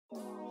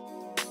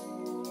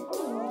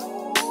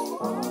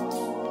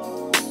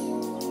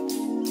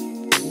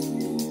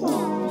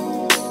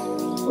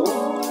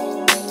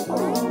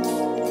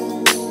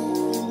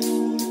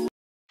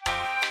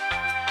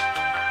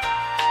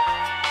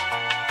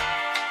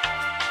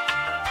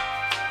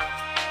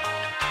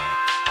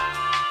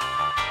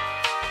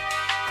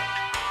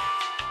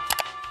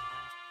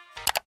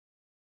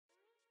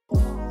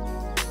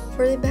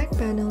For the back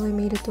panel, I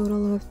made a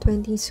total of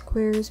 20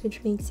 squares,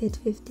 which makes it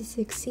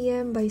 56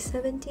 cm by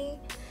 70.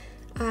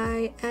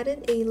 I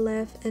added a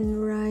left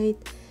and right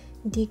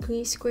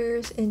decrease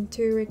squares and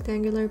 2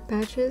 rectangular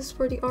patches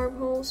for the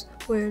armholes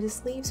where the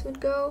sleeves would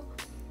go.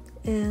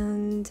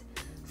 And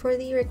for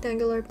the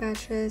rectangular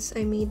patches,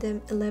 I made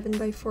them 11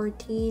 by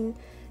 14.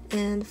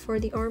 And for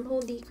the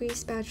armhole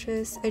decrease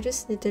patches, I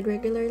just knitted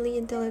regularly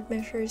until it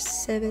measures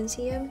 7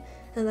 cm,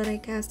 and then I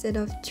casted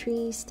off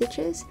 3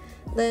 stitches,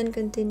 then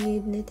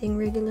continued knitting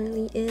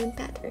regularly in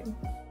pattern.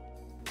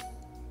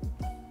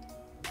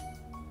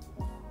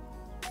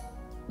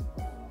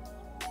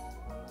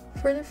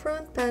 For the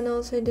front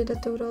panels, I did a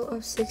total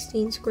of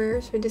 16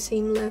 squares with the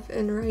same left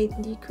and right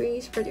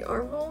decrease for the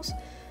armholes.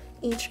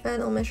 Each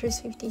panel measures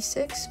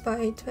 56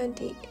 by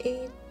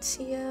 28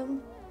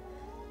 cm.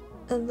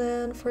 And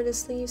then for the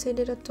sleeves, I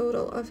did a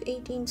total of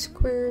 18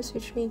 squares,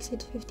 which makes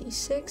it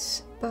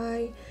 56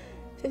 by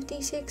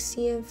 56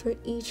 cm for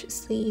each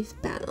sleeve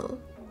panel.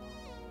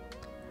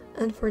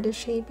 And for the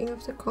shaping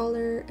of the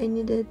collar, I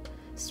knitted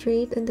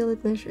straight until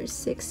it measures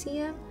 6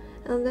 cm,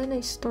 and then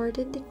I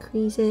started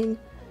decreasing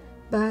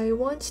by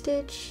 1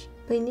 stitch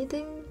by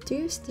knitting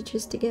 2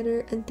 stitches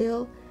together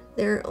until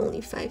there are only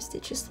 5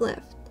 stitches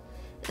left.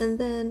 And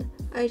then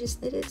I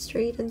just knitted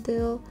straight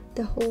until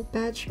the whole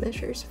patch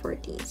measures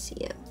 14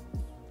 cm.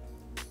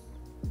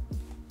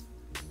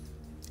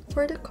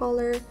 For the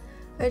collar,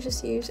 I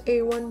just used a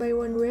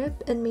 1x1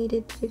 rip and made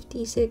it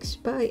 56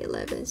 by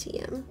 11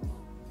 cm.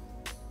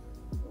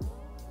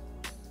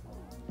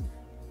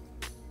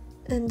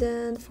 And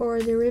then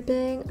for the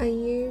ribbing, I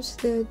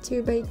used the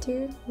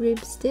 2x2 rib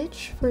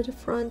stitch for the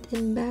front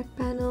and back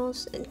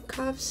panels and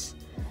cuffs.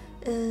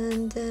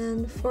 And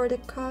then for the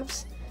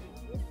cuffs,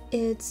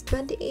 it's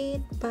 28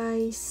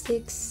 by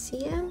 6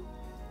 cm,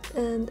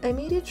 and I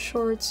made it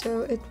short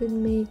so it would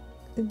make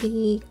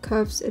the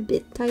cuffs a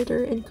bit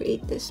tighter and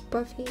create this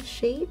puffy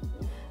shape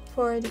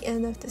for the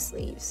end of the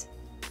sleeves.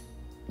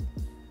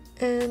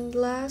 And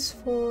last,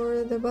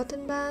 for the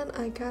button band,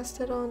 I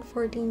casted on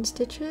 14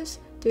 stitches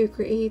to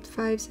create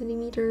 5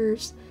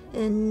 cm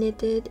and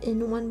knitted in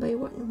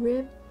 1x1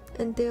 rib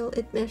until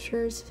it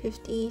measures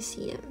 50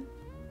 cm.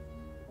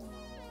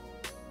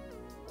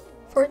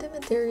 For the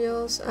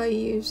materials, I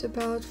use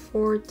about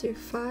 4 to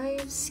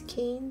 5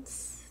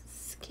 skeins,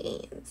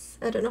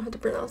 I don't know how to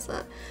pronounce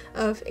that,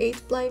 of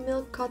 8-ply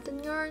milk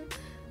cotton yarn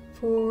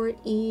for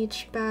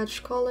each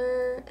patch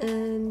color.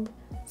 And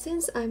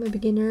since I'm a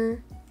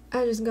beginner,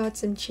 I just got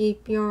some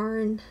cheap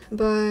yarn,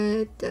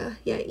 but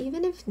yeah,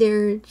 even if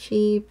they're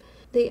cheap,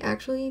 they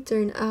actually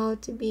turn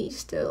out to be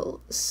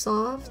still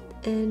soft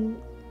and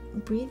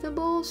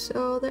breathable,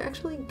 so they're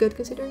actually good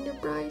considering their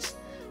price.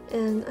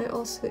 And I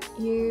also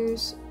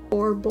use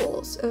 4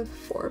 balls of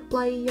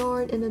 4-ply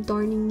yarn and a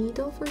darning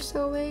needle for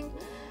sewing,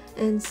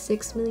 and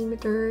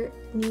 6mm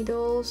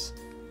needles,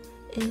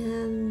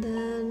 and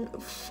then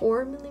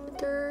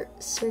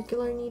 4mm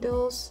circular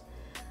needles,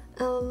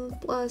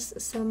 plus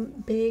some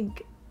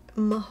big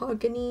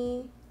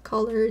mahogany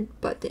colored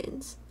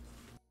buttons.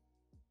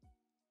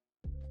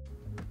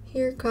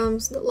 Here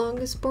comes the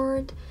longest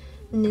part,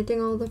 knitting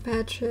all the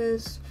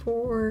patches.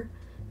 For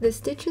the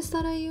stitches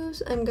that I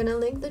use, I'm gonna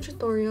link the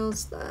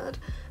tutorials that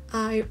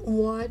I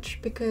watch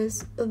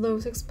because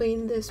those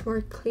explain this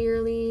more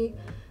clearly,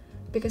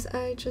 because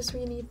I just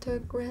really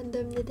took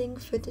random knitting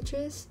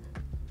footages.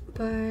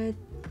 But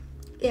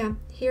yeah,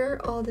 here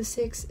are all the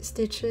 6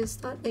 stitches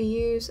that I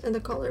use and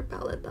the color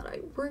palette that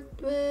I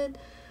worked with.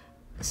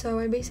 So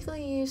I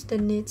basically used the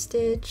knit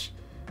stitch,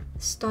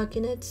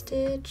 stockinette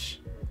stitch,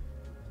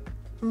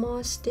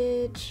 moss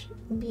stitch,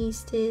 bee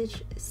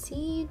stitch,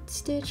 seed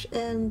stitch,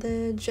 and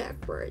the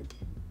jacquard.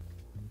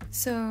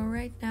 So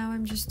right now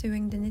I'm just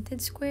doing the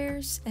knitted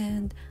squares,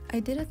 and I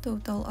did a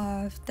total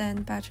of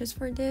 10 patches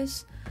for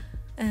this.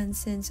 And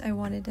since I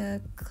wanted a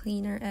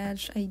cleaner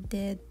edge, I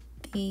did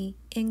the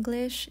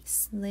English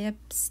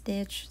slip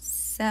stitch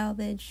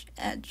selvage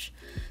edge.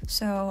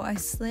 So I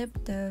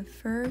slipped the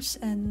first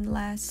and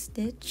last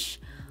stitch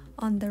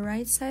on the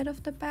right side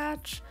of the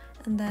patch,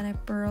 and then I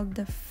purled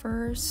the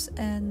first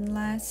and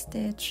last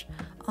stitch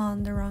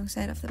on the wrong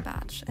side of the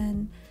patch,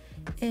 and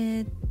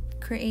it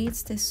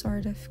creates this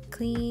sort of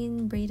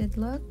clean braided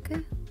look.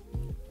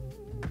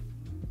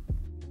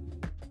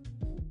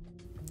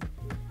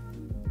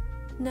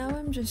 Now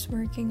I'm just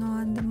working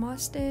on the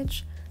moss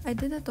stitch. I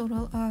did a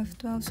total of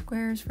 12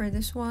 squares for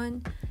this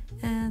one,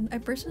 and I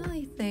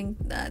personally think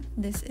that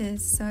this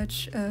is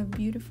such a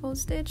beautiful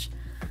stitch,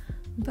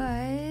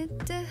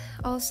 but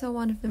also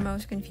one of the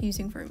most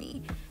confusing for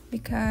me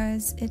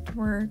because it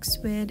works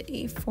with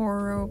a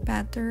 4-row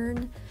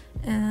pattern,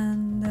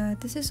 and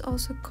this is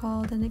also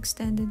called an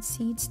extended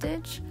seed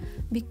stitch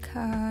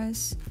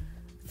because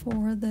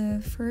for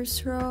the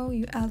first row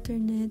you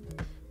alternate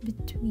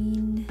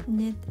between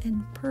knit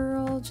and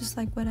purl, just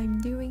like what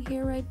I'm doing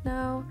here right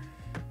now,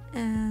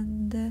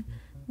 and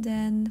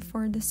then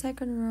for the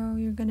second row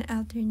you're gonna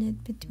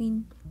alternate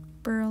between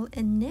purl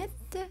and knit,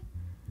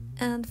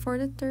 and for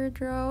the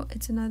third row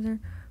it's another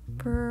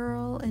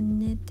purl and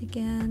knit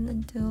again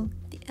until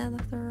the end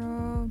of the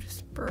row,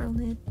 just purl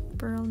knit,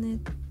 purl knit,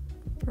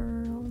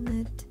 purl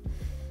knit.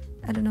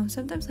 I don't know,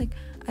 sometimes like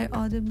I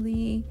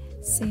audibly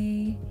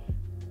say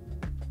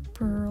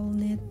purl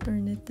knit or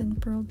knit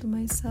and purl to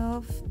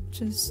myself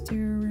just to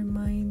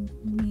remind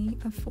me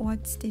of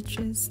what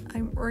stitches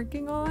I'm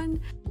working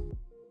on.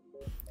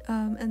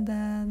 And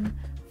then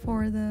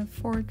for the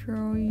fourth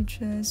row, you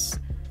just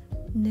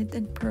knit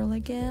and purl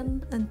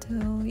again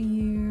until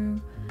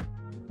you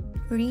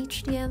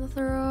reach the end of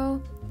the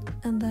row,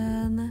 and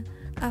then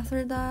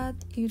after that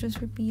you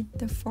just repeat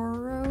the 4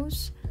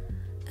 rows.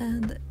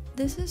 And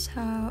this is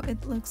how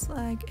it looks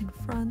like in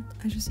front.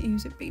 I just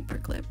use a paper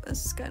clip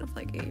as kind of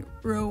like a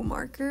row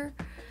marker.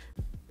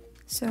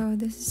 So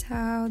this is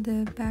how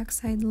the back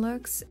side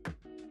looks.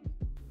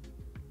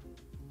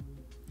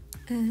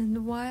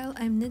 And while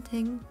I'm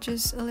knitting,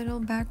 just a little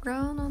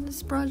background on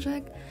this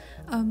project.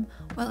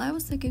 While I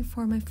was looking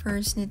for my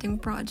first knitting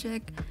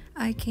project,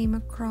 I came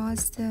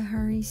across the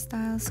Harry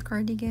Styles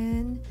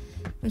cardigan,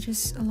 which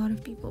is a lot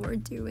of people were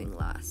doing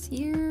last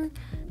year.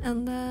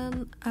 And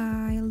then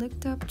I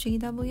looked up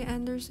J.W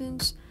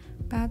Anderson's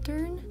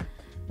Pattern,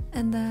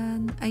 and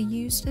then I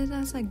used it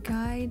as a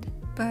guide,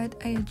 but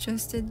I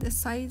adjusted the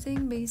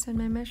sizing based on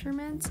my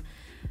measurements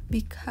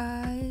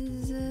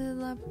because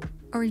the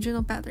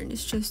original pattern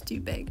is just too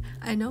big.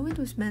 I know it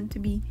was meant to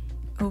be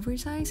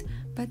oversized,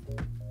 but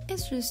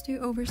it's just too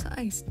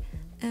oversized.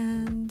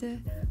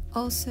 And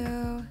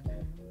also,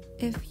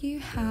 if you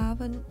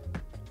have an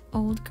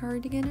old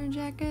cardigan or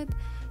jacket,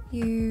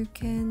 you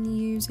can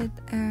use it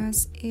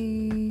as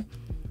a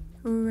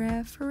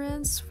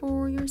reference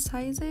for your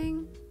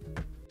sizing.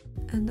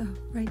 And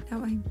right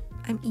now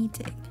I'm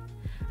eating.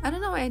 I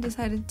don't know why I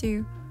decided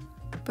to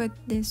put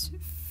this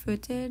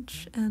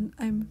footage, and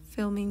I'm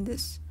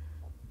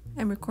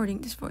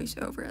recording this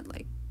voiceover at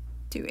like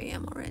 2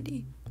 a.m.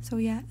 already. So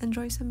yeah,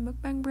 enjoy some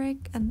mukbang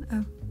break,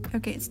 and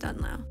okay, it's done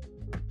now.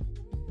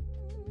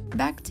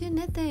 Back to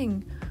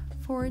knitting.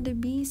 For the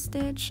B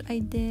stitch, I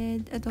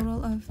did a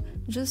total of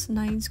just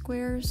 9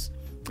 squares.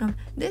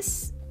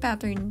 This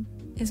pattern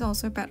is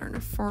also a pattern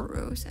of 4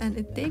 rows, and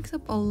it takes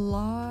up a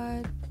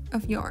lot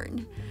of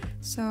yarn,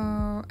 so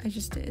I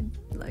just did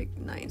like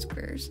 9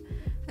 squares.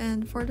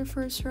 And for the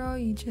first row,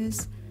 you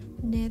just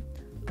knit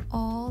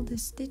all the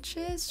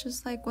stitches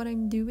just like what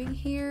I'm doing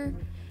here.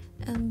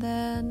 And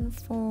then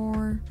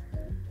for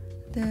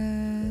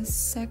the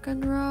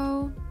second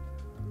row,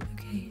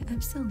 okay,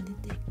 I'm still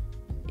knitting.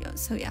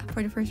 So yeah,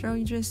 for the first row,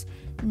 you just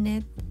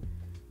knit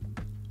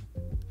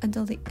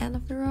until the end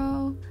of the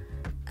row.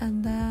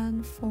 And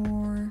then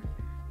for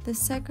the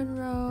second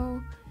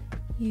row,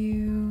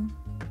 you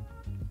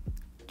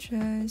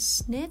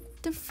just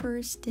knit the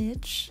first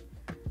stitch,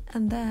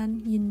 and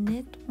then you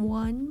knit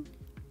 1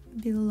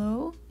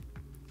 below,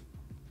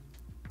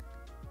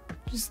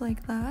 just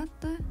like that.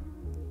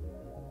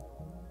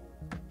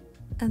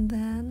 And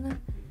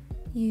then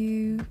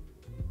you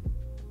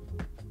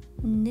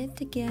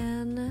knit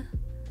again,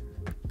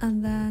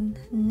 and then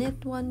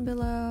knit 1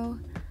 below,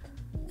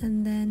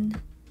 and then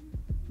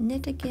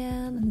knit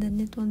again, and then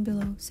knit 1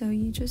 below. So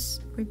you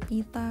just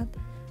repeat that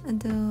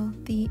until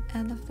the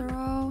end of the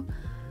row.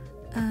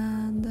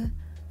 And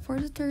for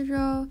the third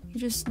row, you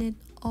just knit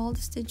all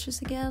the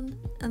stitches again.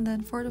 And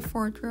then for the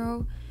fourth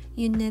row,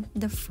 you knit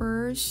the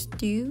first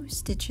 2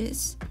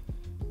 stitches,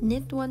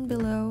 knit 1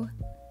 below,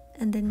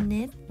 and then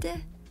knit,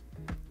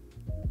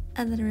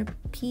 and then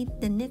repeat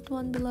the knit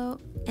 1 below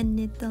and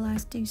knit the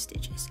last 2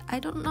 stitches. I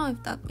don't know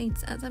if that made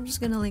sense. I'm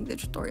just gonna link the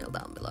tutorial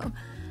down below.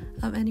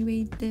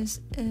 Anyway,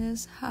 this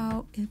is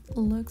how it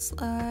looks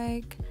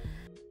like.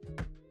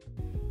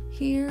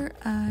 Here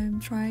I'm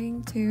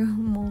trying to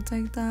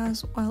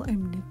multitask while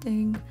I'm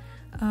knitting,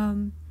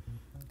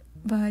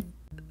 but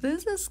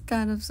this is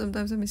kind of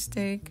sometimes a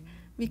mistake,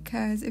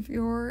 because if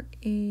you're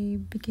a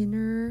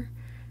beginner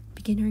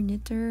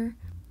knitter,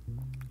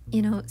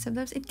 you know,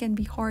 sometimes it can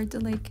be hard to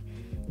like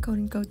quote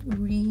unquote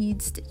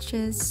read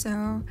stitches,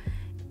 so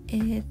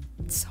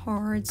it's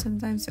hard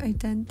sometimes to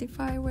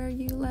identify where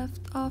you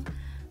left off.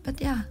 But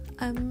yeah,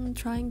 I'm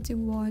trying to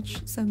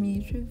watch some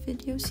YouTube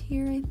videos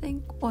here, I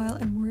think, while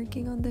I'm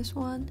working on this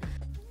one,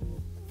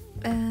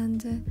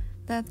 and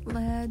that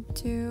led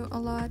to a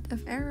lot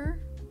of error.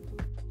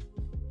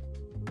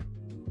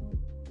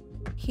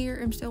 Here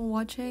I'm still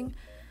watching,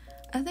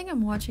 I think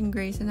I'm watching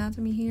Grey's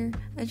Anatomy here.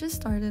 I just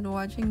started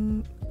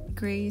watching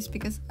Grey's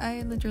because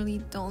I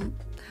literally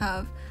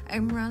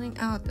I'm running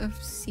out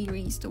of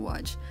series to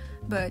watch.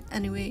 But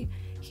anyway,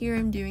 here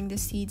I'm doing the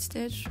seed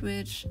stitch,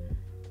 which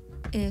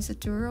is a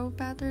 2-row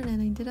pattern,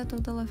 and I did a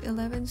total of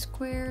 11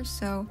 squares,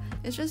 so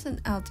it's just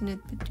an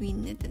alternate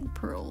between knit and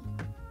purl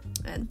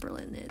and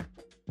knit.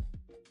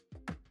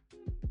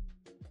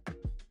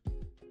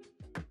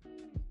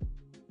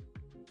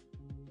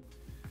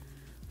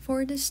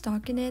 For the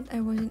stockinette,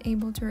 I wasn't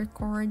able to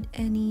record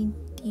any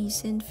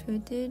decent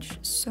footage,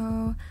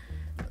 so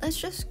let's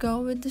just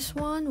go with this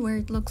one where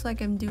it looks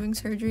like I'm doing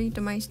surgery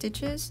to my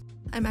stitches.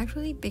 I'm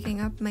actually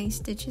picking up my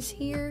stitches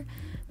here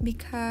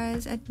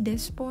because at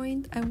this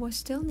point I was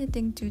still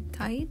knitting too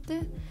tight,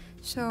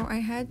 so I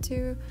had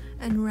to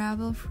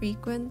unravel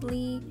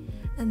frequently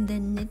and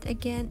then knit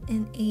again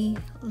in a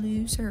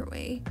looser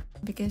way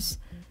because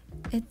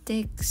it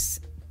takes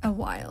a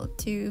while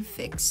to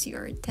fix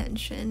your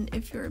tension.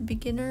 If you're a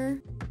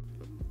beginner,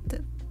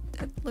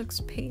 that looks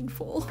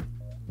painful.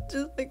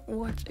 Just like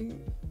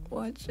watching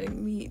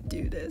me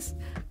do this.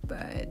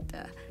 But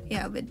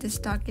yeah, with the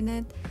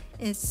stockinette,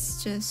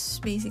 it's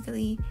just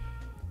basically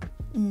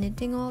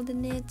knitting all the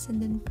knits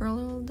and then purl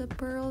all the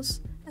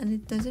purls, and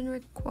it doesn't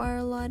require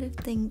a lot of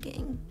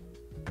thinking.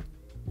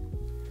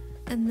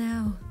 And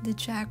now the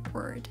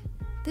jacquard.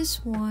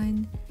 This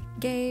one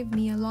gave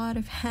me a lot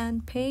of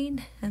hand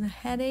pain and a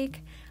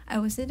headache. I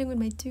was knitting with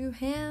my two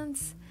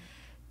hands,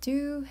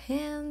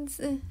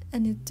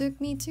 and it took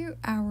me 2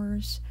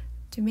 hours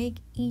to make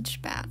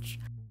each patch.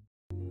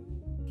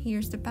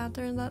 Here's the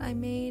pattern that I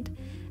made.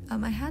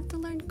 I had to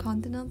learn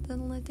continental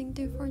knitting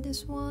too for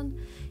this one.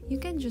 You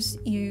can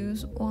just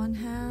use one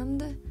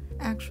hand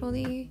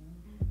actually,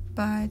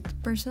 but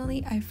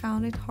personally I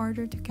found it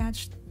harder to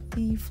catch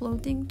the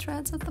floating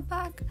threads at the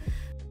back.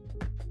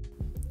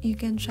 You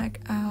can check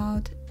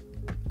out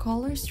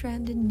collar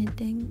stranded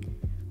knitting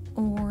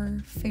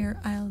or Fair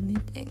Isle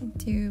knitting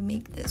to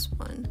make this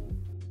one.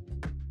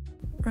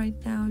 Right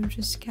now I'm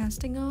just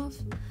casting off,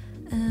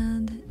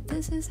 and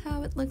this is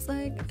how it looks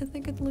like. I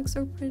think it looks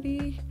so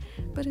pretty,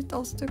 but it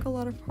also took a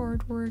lot of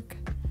hard work.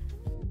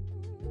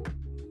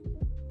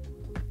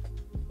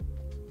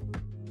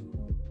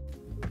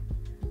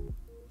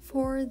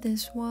 For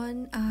this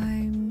one,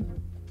 I'm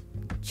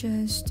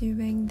just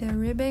doing the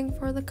ribbing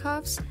for the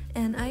cuffs,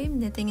 and I am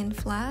knitting in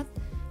flat.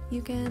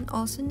 You can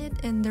also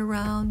knit in the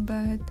round,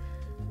 but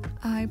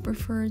I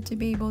prefer to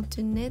be able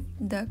to knit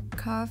the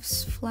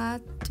cuffs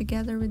flat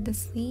together with the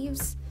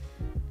sleeves.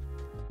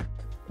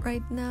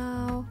 Right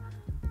now,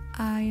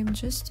 I am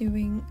just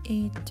doing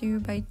a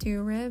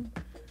 2x2 rib,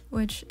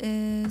 which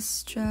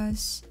is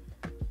just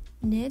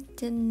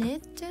knit and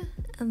knit,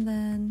 and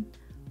then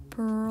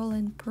purl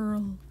and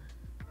purl.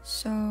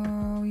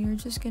 So you're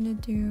just gonna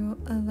do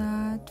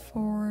that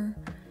for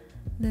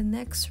the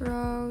next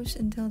rows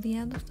until the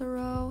end of the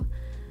row,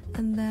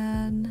 and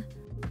then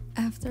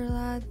after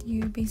that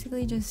you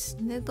basically just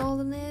knit all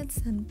the knits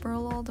and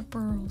purl all the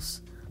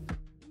purls.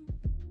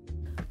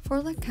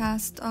 For the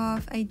cast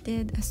off, I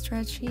did a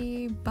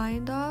stretchy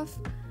bind off,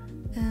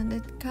 and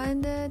it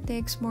kinda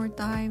takes more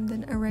time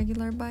than a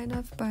regular bind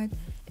off, but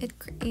it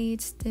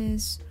creates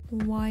this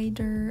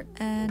wider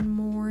and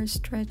more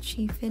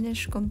stretchy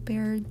finish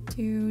compared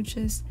to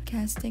just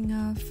casting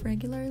off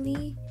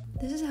regularly.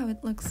 This is how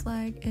it looks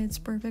like. It's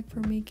perfect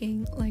for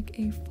making like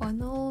a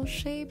funnel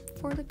shape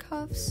for the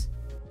cuffs.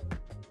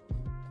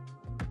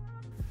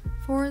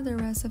 For the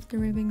rest of the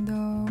ribbing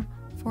though,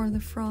 for the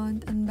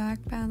front and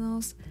back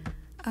panels,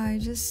 I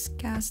just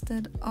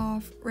casted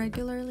off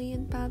regularly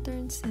in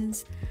pattern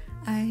since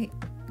I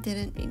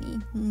didn't really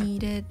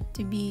need it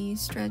to be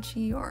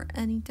stretchy or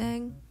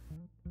anything.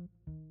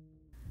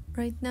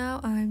 Right now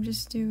I'm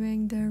just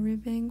doing the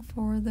ribbing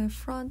for the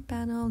front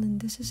panel, and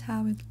this is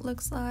how it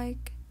looks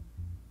like.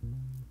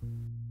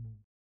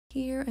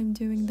 Here I'm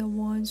doing the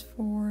ones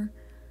for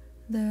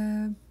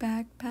the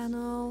back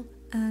panel,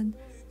 and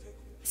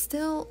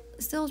still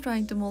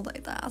trying to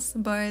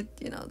multitask, but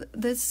you know,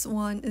 this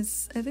one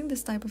is, I think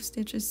this type of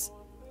stitch is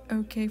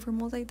okay for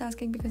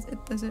multitasking because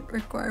it doesn't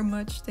require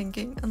much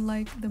thinking,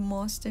 unlike the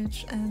moss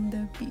stitch and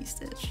the bee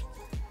stitch.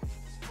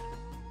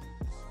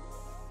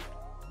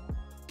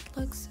 It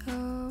looks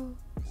so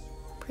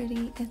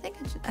pretty. I think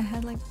I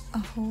had like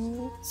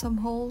some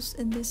holes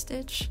in this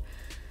stitch.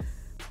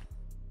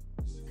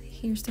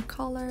 Here's the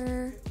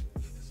color.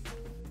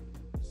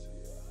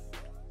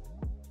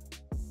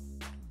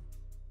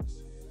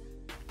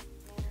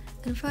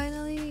 And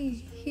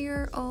finally, here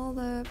are all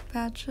the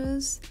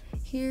patches.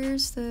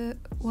 Here's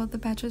what the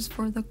patches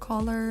for the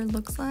collar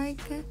looks like.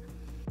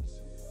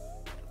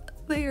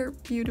 They are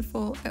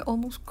beautiful. I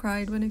almost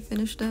cried when I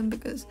finished them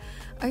because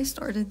I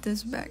started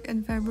this back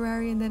in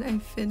February and then I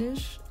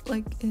finished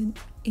like in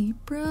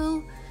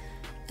April,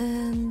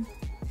 and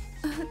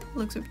it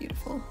looks so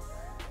beautiful.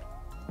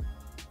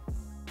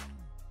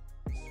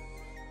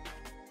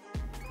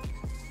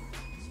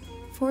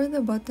 For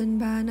the button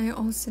band, I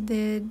also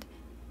did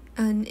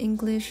an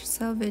English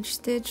selvage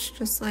stitch,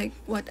 just like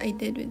what I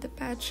did with the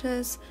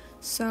patches.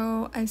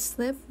 So I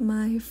slipped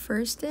my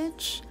first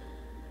stitch,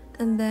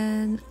 and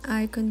then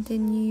I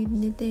continued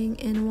knitting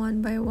in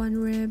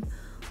 1x1 rib,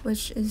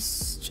 which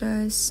is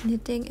just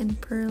knitting and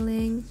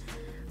purling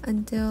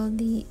until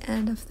the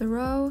end of the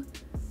row.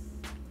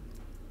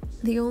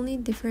 The only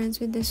difference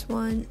with this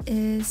one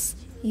is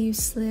you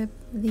slip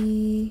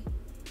the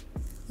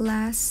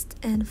last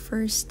and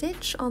first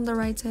stitch on the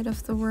right side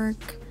of the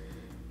work,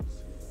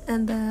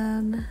 and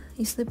then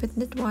you slip it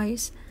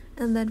knitwise,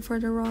 and then for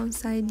the wrong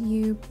side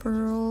you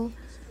purl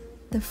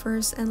the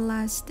first and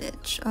last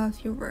stitch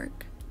of your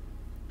work.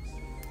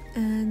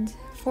 And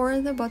for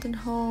the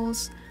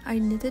buttonholes, I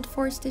knitted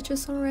 4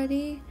 stitches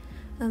already,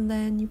 and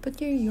then you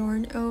put your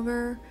yarn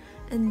over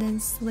and then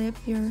slip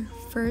your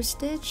first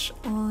stitch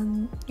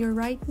on your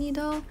right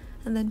needle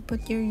and then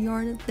put your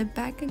yarn at the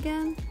back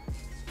again.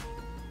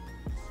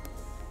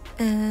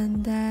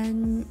 And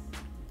then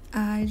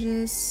I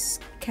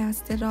just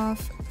casted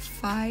off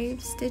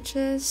 5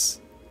 stitches.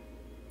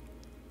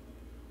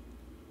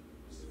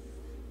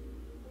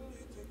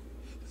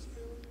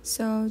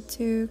 So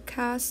to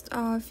cast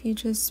off, you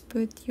just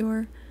put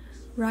your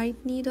right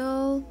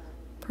needle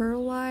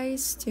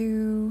purlwise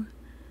to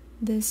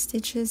the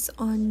stitches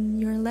on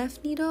your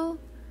left needle,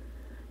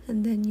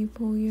 and then you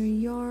pull your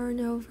yarn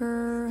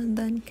over and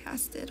then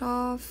cast it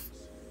off.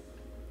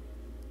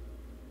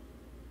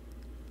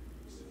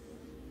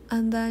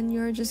 And then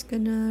you're just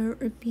gonna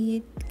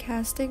repeat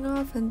casting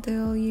off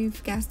until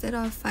you've casted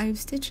off 5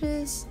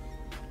 stitches.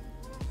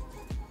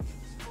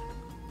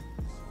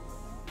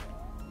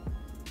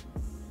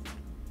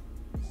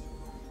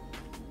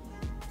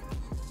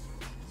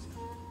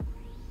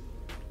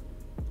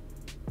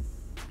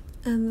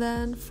 And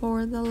then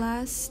for the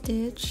last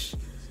stitch,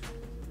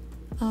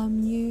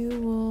 you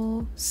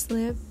will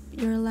slip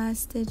your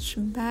last stitch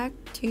back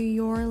to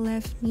your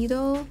left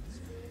needle,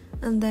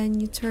 and then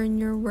you turn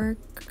your work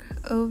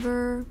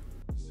over.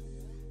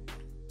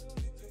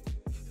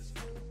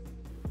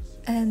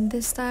 And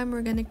this time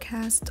we're gonna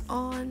cast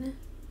on.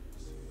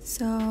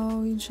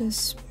 So you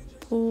just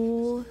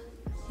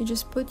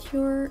put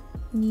your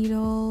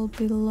needle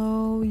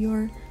below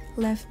your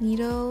left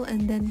needle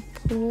and then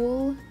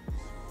pull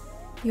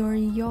your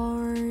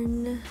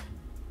yarn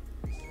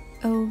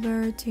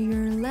over to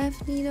your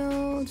left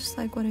needle, just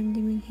like what I'm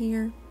doing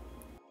here.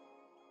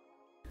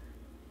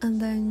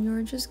 And then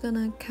you're just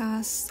gonna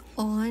cast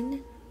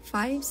on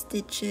 5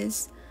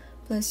 stitches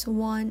plus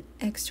 1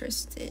 extra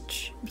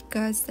stitch.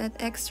 Because that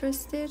extra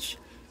stitch,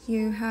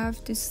 you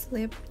have to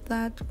slip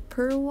that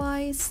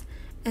purlwise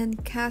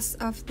and cast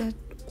off that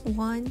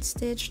 1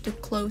 stitch to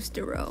close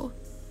the row.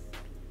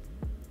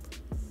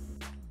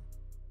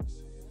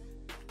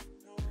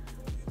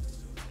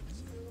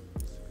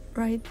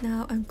 Right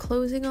now I'm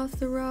closing off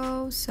the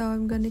row, so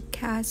I'm gonna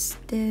cast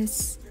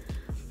this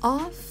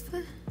off.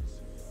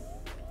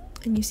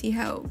 And you see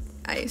how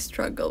I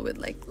struggle with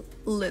like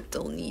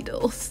little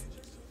needles.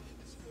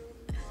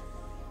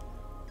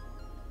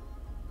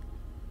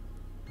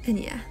 And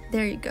yeah,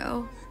 there you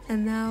go.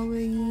 And now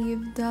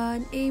we've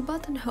done a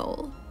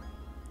buttonhole.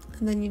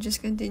 And then you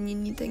just continue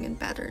knitting in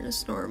pattern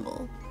as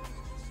normal.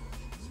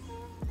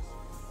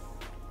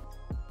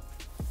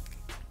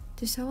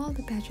 To sew all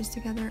the patches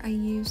together, I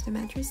used the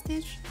mattress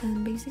stitch,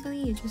 and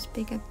basically you just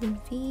pick up the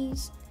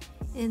V's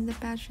in the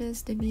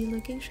patches, the V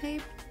looking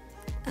shape,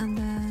 and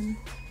then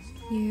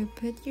you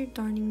put your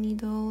darning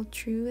needle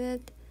through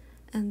it,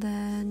 and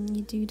then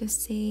you do the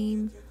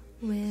same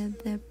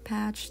with the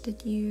patch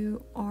that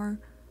you are,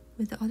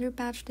 with the other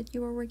patch that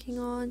you are working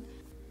on.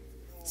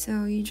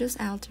 So you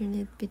just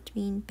alternate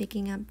between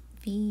picking up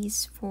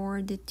V's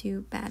for the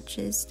 2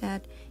 patches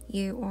that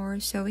you are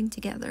sewing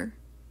together.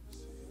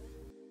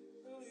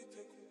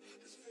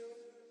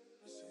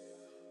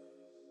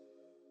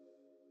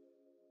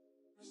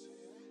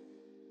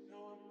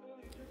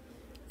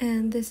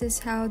 And this is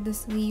how the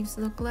sleeves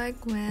look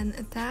like when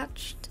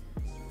attached.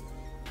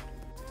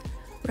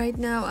 Right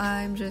now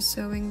I'm just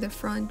sewing the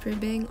front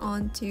ribbing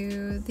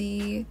onto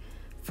the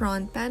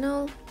front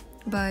panel,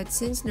 but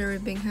since the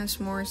ribbing has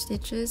more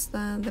stitches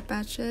than the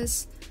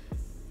patches,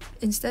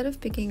 instead of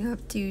picking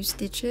up 2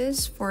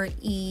 stitches for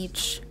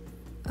each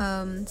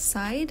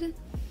side,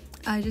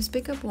 I just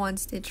pick up 1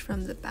 stitch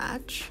from the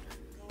patch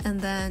and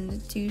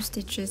then 2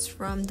 stitches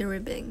from the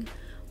ribbing,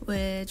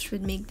 which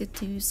would make the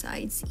 2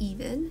 sides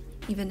even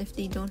if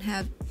they don't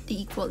have the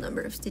equal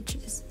number of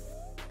stitches.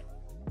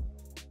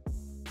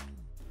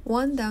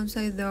 One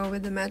downside though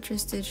with the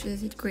mattress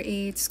stitches, it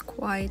creates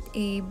quite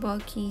a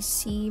bulky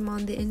seam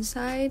on the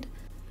inside.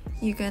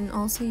 You can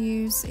also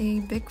use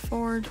a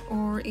Bickford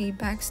or a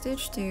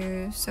backstitch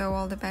to sew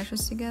all the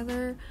patches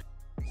together.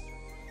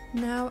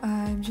 Now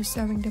I'm just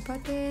sewing the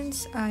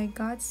buttons. I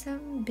got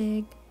some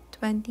big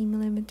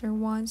 20mm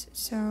ones,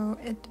 so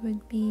it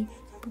would be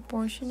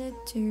proportionate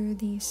to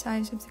the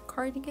size of the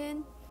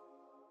cardigan.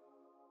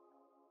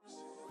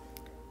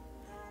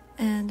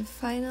 And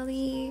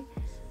finally,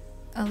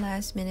 a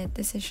last minute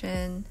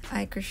decision,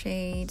 I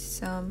crocheted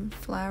some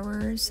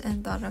flowers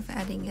and thought of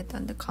adding it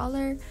on the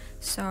collar,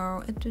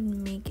 so it would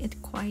make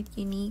it quite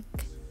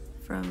unique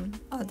from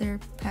other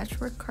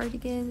patchwork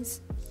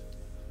cardigans.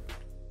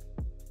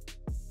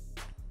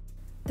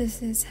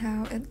 This is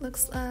how it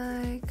looks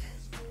like.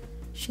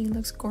 She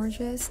looks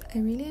gorgeous. I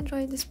really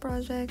enjoyed this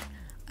project.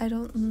 I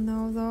don't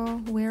know though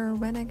where or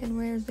when I can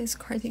wear this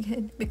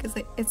cardigan because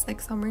it's like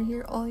summer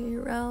here all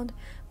year round.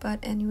 But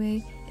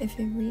anyway, if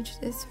you've reached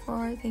this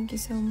far, thank you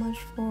so much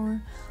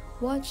for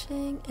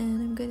watching,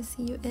 and I'm gonna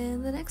see you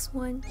in the next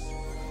one.